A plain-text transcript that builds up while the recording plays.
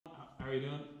are you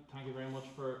doing? Thank you very much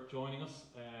for joining us.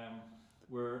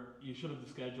 You should have the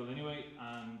schedule anyway,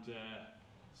 and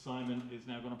Simon is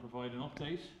now going to provide an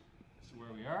update as to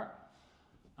where we are.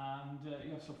 And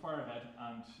so far ahead,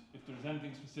 and if there's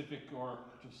anything specific, or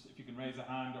just if you can raise a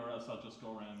hand, or else I'll just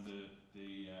go around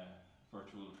the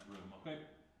virtual room. Okay,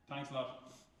 thanks a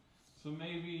lot. So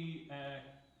maybe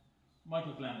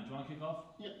Michael Glennon, do you want to kick off?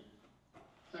 Yeah.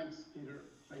 Thanks, Peter.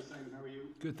 Hi, Simon. How are you?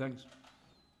 Good, thanks.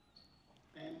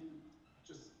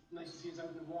 Just nice to see you out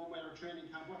in the warm weather training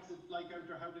camp. What's it like out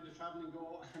there? How did the travelling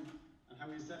go, and how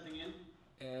are you settling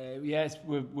in? Yes,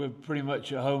 we're pretty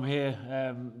much at home here.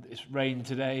 It's rained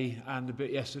today and a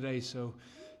bit yesterday, so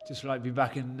just like to be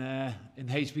back in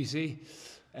HBC.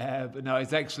 But no,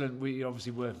 it's excellent.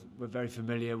 We're very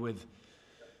familiar with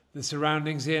the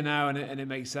surroundings here now, and it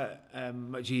makes that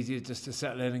much easier just to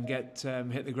settle in and get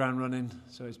hit the ground running.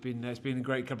 So it's been a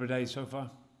great couple of days so far.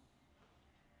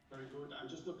 Very good. I'm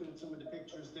just looking at some of the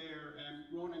pictures there.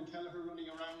 Ronan Kelleher running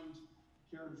around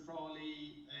here in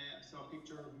Frawley. I saw a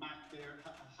picture of Mac there.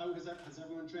 How has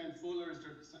everyone trained full, or is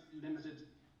there limited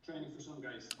training for some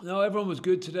guys? No, everyone was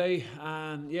good today,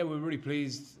 and yeah, we're really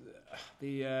pleased.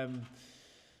 The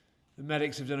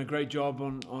medics have done a great job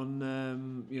on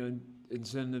in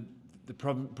terms of the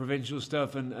provincial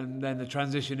stuff, and then the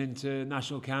transition into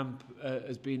national camp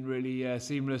has been really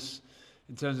seamless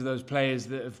in terms of those players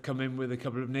that have come in with a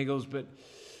couple of niggles, but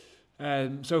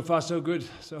so far so good.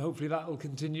 So hopefully that will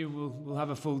continue. We'll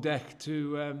have a full deck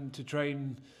to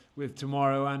train with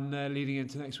tomorrow and leading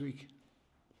into next week.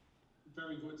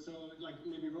 Very good. So like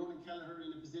maybe Ronan Kelleher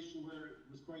in a position where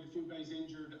it was quite a few guys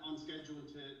injured on schedule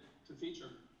to feature.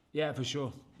 Yeah, for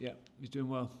sure. Yeah, he's doing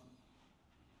well.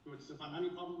 Good stuff. And any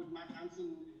problem with Mac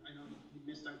Hansen? I know he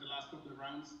missed out the last couple of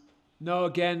rounds. No,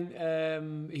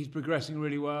 again, he's progressing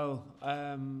really well,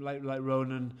 like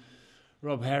Ronan,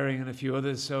 Rob Herring and a few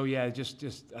others. So yeah, just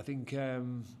I think that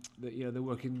they're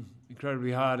working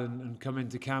incredibly hard and come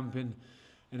into camp in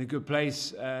a good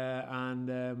place, and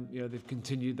they've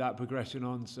continued that progression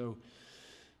on.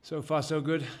 So far so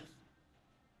good.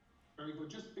 Very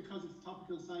good. Just because it's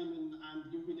topical, Simon, and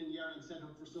you've been in the Ireland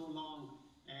setup for so long,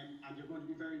 and you're going to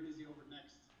be very busy over the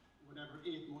next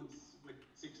 8 months with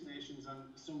Six Nations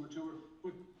and the summer tour.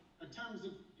 But in terms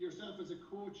of yourself as a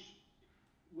coach,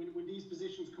 when these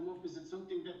positions come up, is it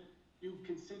something that you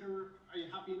consider? Are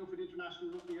you happy enough with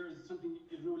international rugby, or is it something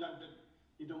you'd rule out that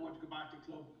you don't want to go back to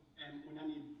club when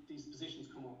any of these positions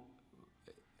come up?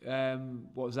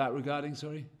 What was that regarding?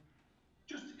 Sorry.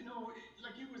 Just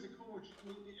like you as a coach, I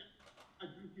mean,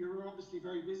 you're obviously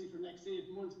very busy for the next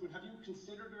 8 months, but have you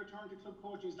considered a return to club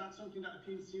coaching? Is that something that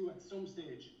appeals to you at some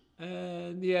stage?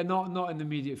 Yeah, not in the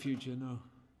immediate future, no.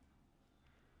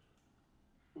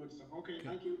 Good stuff. Okay,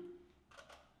 thank you.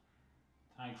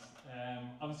 Thanks.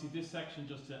 Obviously this section,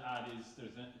 just to add, is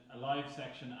there's a live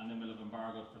section, and then we'll have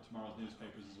embargoed for tomorrow's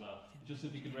newspapers as well. Just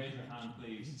if you could raise your hand,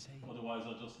 please. Otherwise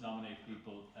I'll just nominate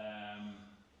people.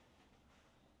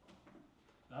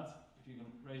 Lads, if you can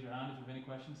raise your hand if you have any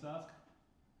questions to ask.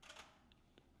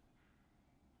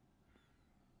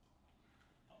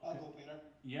 I'll go, Peter.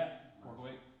 Yeah, work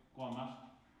away. Go on, Matt.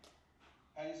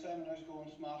 Hi, Simon. How's it going?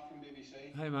 It's Matt from BBC.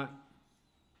 Hey, Matt.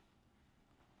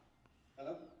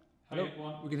 Hello? Hello. Go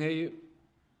on. We can hear you.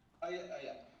 Yeah.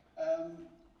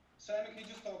 Simon, can you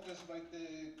just talk to us about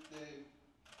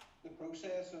the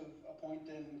process of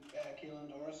appointing Keelan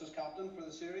Doris as captain for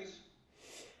the series?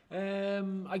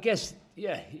 I guess,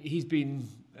 yeah, he's been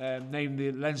named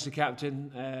the Leinster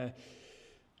captain,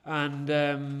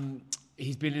 and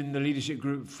he's been in the leadership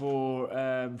group for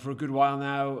a good while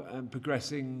now, and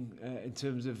progressing in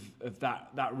terms of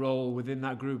that role within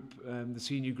that group, the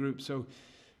senior group. So,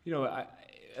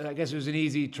 I guess it was an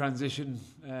easy transition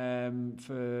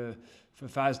for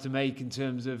Faz to make in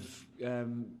terms of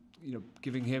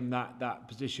giving him that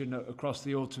position across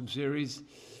the autumn series.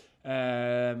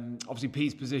 Obviously,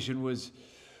 Pete's position was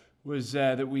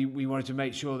that we wanted to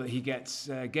make sure that he gets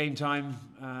game time,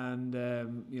 and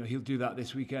he'll do that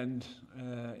this weekend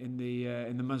in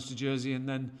the Munster jersey, and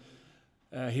then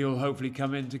he'll hopefully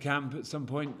come into camp at some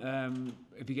point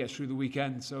if he gets through the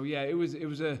weekend. So yeah, it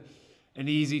was an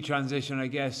easy transition, I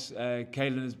guess.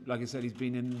 Caelan is, like I said, he's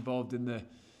been involved in the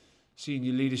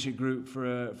senior leadership group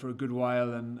for a good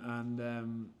while,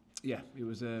 and yeah, it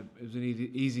was an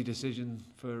easy decision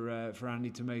for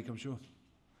Andy to make, I'm sure.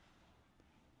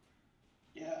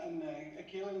 Yeah, and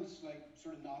Caelan's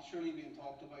sort of naturally being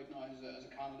talked about now as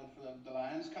a candidate for the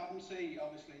Lions captaincy.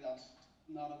 Obviously, that's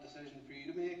not a decision for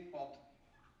you to make, but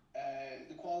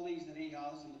the qualities that he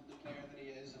has and the player that he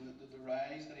is, and the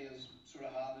rise that he has sort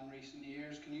of had in recent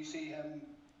years, can you see him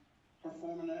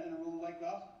performing in a role like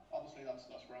that? obviously that's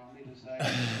for Andy to say.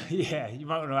 Yeah, you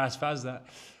might want to ask Faz that.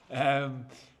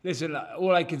 Listen,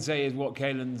 all I can say is what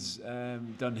Caelan's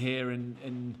done here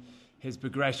in his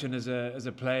progression as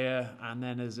a player and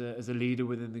then as a leader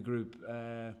within the group.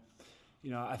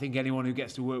 I think anyone who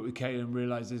gets to work with Caelan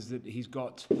realises that he's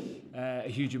got a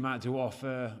huge amount to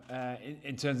offer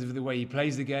in terms of the way he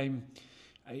plays the game.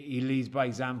 He leads by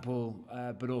example,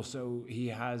 but also he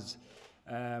has,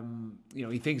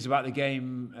 he thinks about the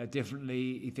game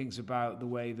differently. He thinks about the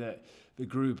way that the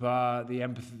group are, the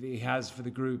empathy that he has for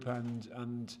the group,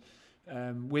 and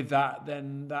with that,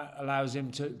 then that allows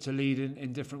him to lead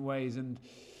in different ways. And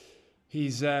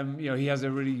he's, he has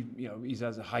a really, he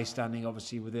has a high standing,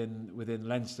 obviously within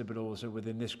Leinster, but also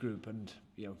within this group. And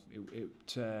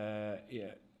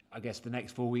I guess the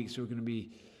next 4 weeks are going to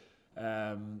be,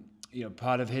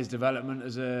 part of his development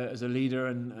as a leader,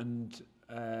 and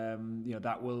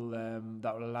that will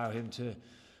allow him to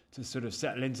sort of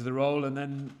settle into the role, and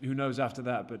then who knows after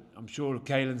that. But I'm sure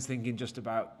Caelan's thinking just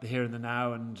about the here and the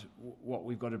now and what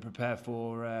we've got to prepare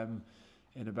for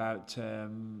in about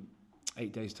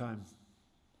 8 days' time.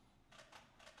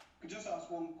 Could just ask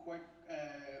one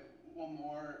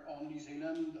more on New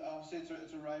Zealand. Obviously,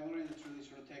 it's a rivalry that's really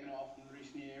sort of taken off in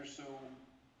recent years. So,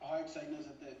 how exciting is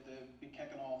it to be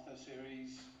kicking off this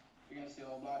series against the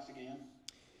All Blacks again?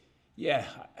 Yeah,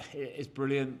 it's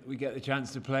brilliant. We get the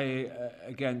chance to play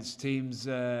against teams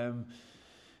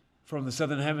from the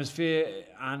Southern Hemisphere,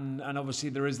 and obviously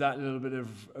there is that little bit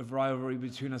of rivalry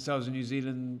between ourselves and New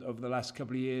Zealand over the last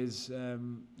couple of years.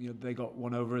 They got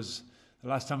one over us the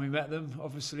last time we met them,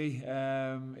 obviously,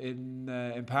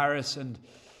 in Paris, and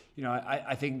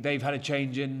I think they've had a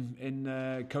change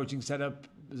in coaching setup.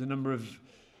 There's a number of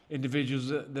individuals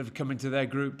that have come into their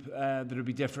group that will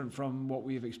be different from what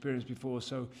we've experienced before.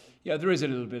 So, yeah, there is a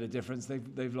little bit of difference.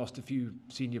 They've lost a few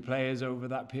senior players over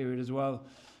that period as well.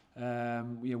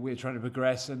 We're trying to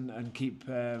progress and keep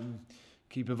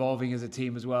evolving as a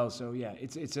team as well. So, yeah,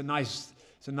 it's a nice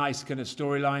kind of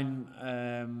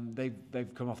storyline.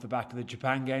 They've come off the back of the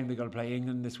Japan game. They've got to play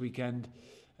England this weekend.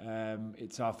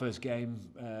 It's our first game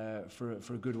for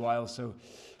a good while, so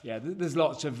yeah, there's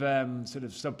lots of sort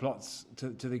of subplots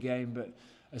to the game, but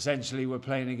essentially we're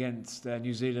playing against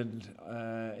New Zealand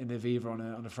in the Avivia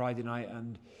on a Friday night,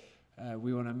 and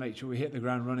we want to make sure we hit the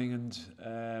ground running, and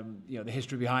the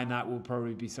history behind that will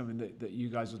probably be something that you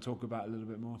guys will talk about a little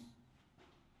bit more.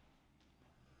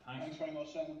 Thanks very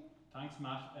much, Simon. Thanks,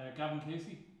 Matt. Gavin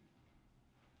Casey.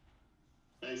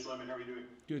 Hey Simon, how are you doing?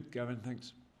 Good, Gavin,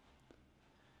 thanks.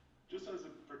 Just as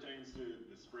it pertains to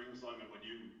the spring, Simon, when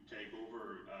you take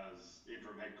over as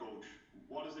interim head coach,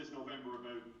 what is this November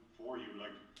about for you?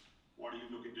 Like, what are you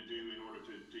looking to do in order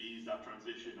to ease that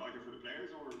transition, either for the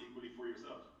players or equally for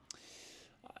yourself?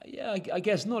 Yeah, I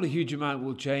guess not a huge amount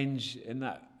will change in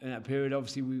that period.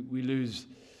 Obviously, we lose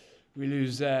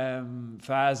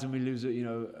Faz, and we lose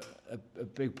a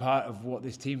big part of what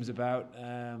this team's about.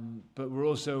 But we're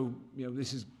also,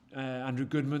 this is Andrew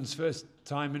Goodman's first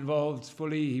time involved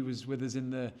fully. He was with us in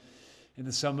the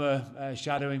summer,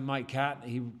 shadowing Mike Catt.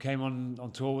 He came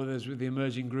on tour with us with the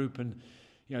emerging group, and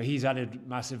he's added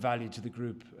massive value to the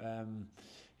group.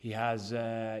 He has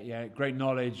great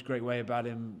knowledge, great way about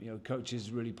him.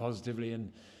 Coaches really positively,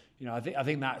 and I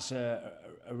think that's a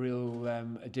real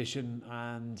addition.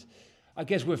 And I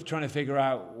guess we're trying to figure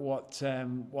out what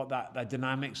that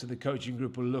dynamics of the coaching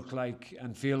group will look like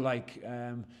and feel like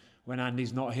when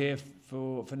Andy's not here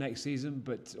for next season,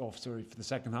 for the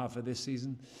second half of this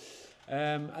season.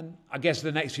 And I guess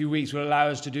the next few weeks will allow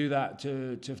us to do that,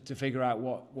 to figure out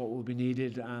what will be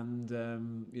needed. And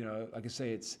like I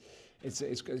say, it's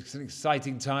an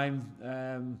exciting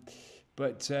time.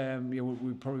 But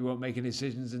we probably won't make any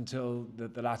decisions until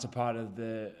the latter part of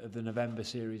the November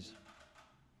series.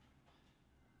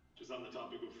 Just on the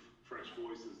topic of fresh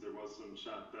voices, there was some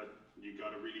chat that you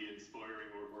got a really inspiring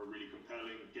or really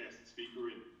compelling guest speaker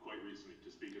in quite recently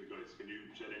to speak to the guys. Can you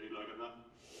shed any light on that?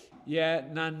 Yeah,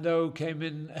 Nando came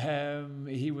in.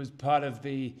 He was part of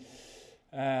the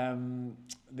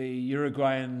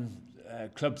Uruguayan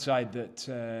club side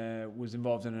that was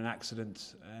involved in an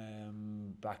accident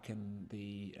back in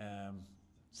the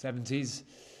 70s.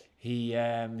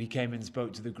 He came and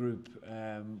spoke to the group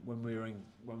when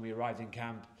we arrived in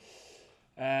camp.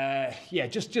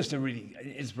 Just a really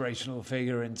inspirational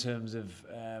figure in terms of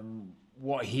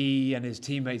what he and his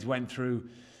teammates went through.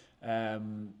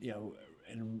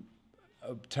 In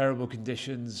terrible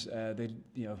conditions. I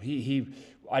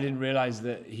didn't realise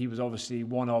that he was obviously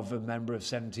one of a member of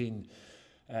 17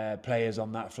 players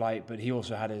on that flight, but he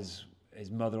also had his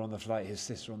mother on the flight, his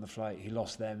sister on the flight. He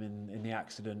lost them in the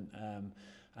accident.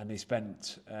 and they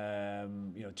spent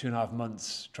 2.5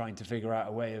 months trying to figure out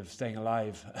a way of staying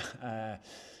alive.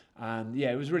 And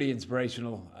yeah, it was really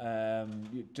inspirational.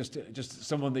 Just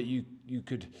someone that you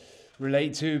could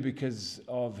relate to because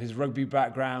of his rugby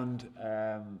background.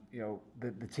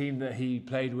 The team that he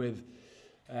played with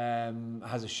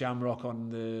has a shamrock on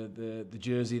the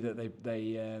jersey that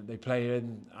they play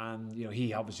in, and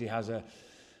he obviously has a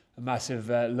massive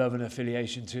love and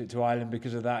affiliation to Ireland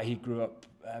because of that. He grew up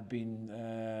being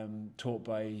taught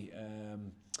by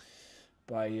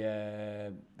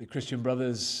the Christian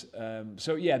brothers.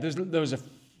 So yeah, there was a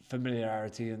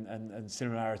familiarity and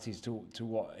similarities to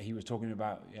what he was talking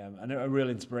about. Yeah, and a real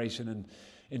inspiration, and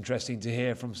interesting to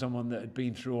hear from someone that had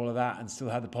been through all of that and still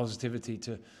had the positivity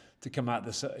to come out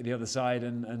the other side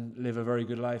and live a very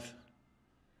good life.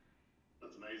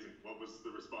 That's amazing. What was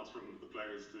the response from the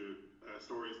players to a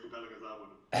story as compelling as that one?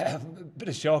 A bit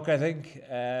of shock, I think.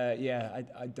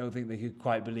 I don't think they could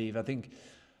quite believe. I think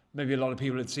maybe a lot of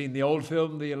people had seen the old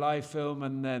film, the Alive film,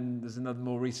 and then there's another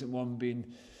more recent one being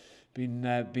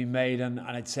made. And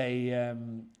I'd say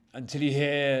until you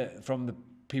hear from the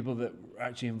people that were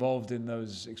actually involved in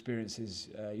those experiences,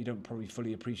 you don't probably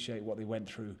fully appreciate what they went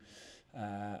through,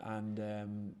 and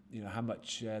how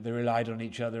much they relied on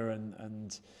each other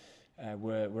and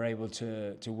were able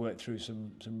to work through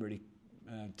some really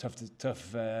tough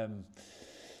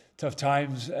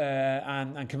times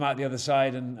and come out the other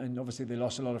side, and obviously they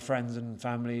lost a lot of friends and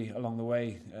family along the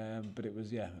way, but it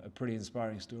was a pretty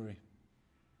inspiring story.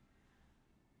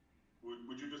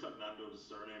 Would you just have Nando's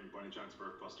surname by any chance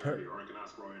for posterity, or I can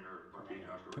ask Ryan or Pete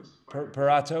afterwards?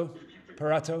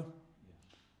 Perato.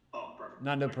 Oh, perfect.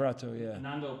 Nando Perato, yeah.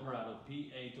 Nando Perato,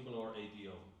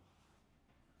 P-A-R-R-A-D-O.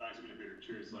 Thanks a million, Peter.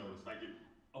 Cheers, Simon. Thank you.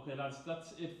 Okay, lads,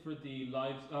 that's it for the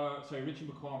live. Richie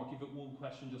McCormack, give it one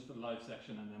question just for the live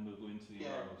section, and then we'll go into the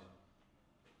Euros.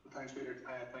 Thanks, Peter.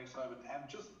 Thanks, Simon.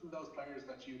 Just those players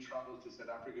that you travelled to South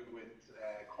Africa with,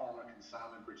 Cormac and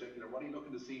Sam in particular, what are you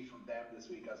looking to see from them this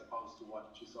week as opposed to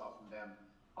what you saw from them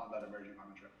on that emerging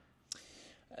Ireland trip?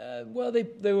 Well,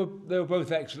 they were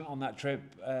both excellent on that trip,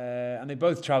 and they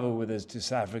both travelled with us to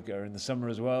South Africa in the summer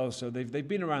as well. So they've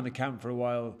been around the camp for a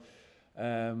while.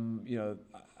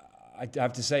 I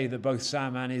have to say that both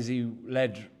Sam and Izzy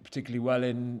led particularly well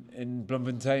in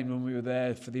Bloemfontein when we were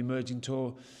there for the emerging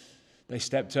tour. They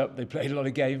stepped up. They played a lot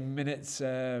of game minutes.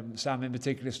 Sam in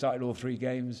particular started all 3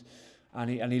 games, and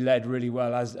he led really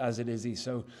well as did Izzy.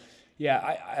 So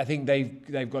yeah, I think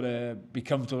they've got to be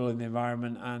comfortable in the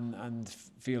environment and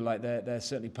feel like they're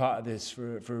certainly part of this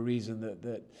for a reason, that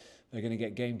they're going to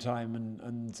get game time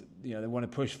and they want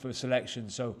to push for selection.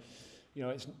 So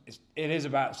it is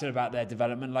still about their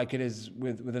development, like it is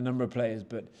with a number of players,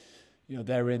 but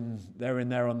they're in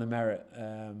there on the merit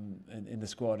in the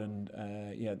squad, and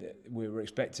we were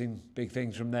expecting big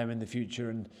things from them in the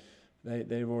future, and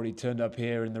they've already turned up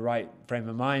here in the right frame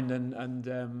of mind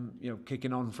and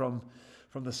kicking on from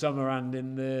the summer and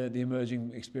in the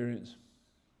emerging experience.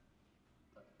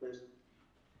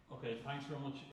 Okay, thanks very much.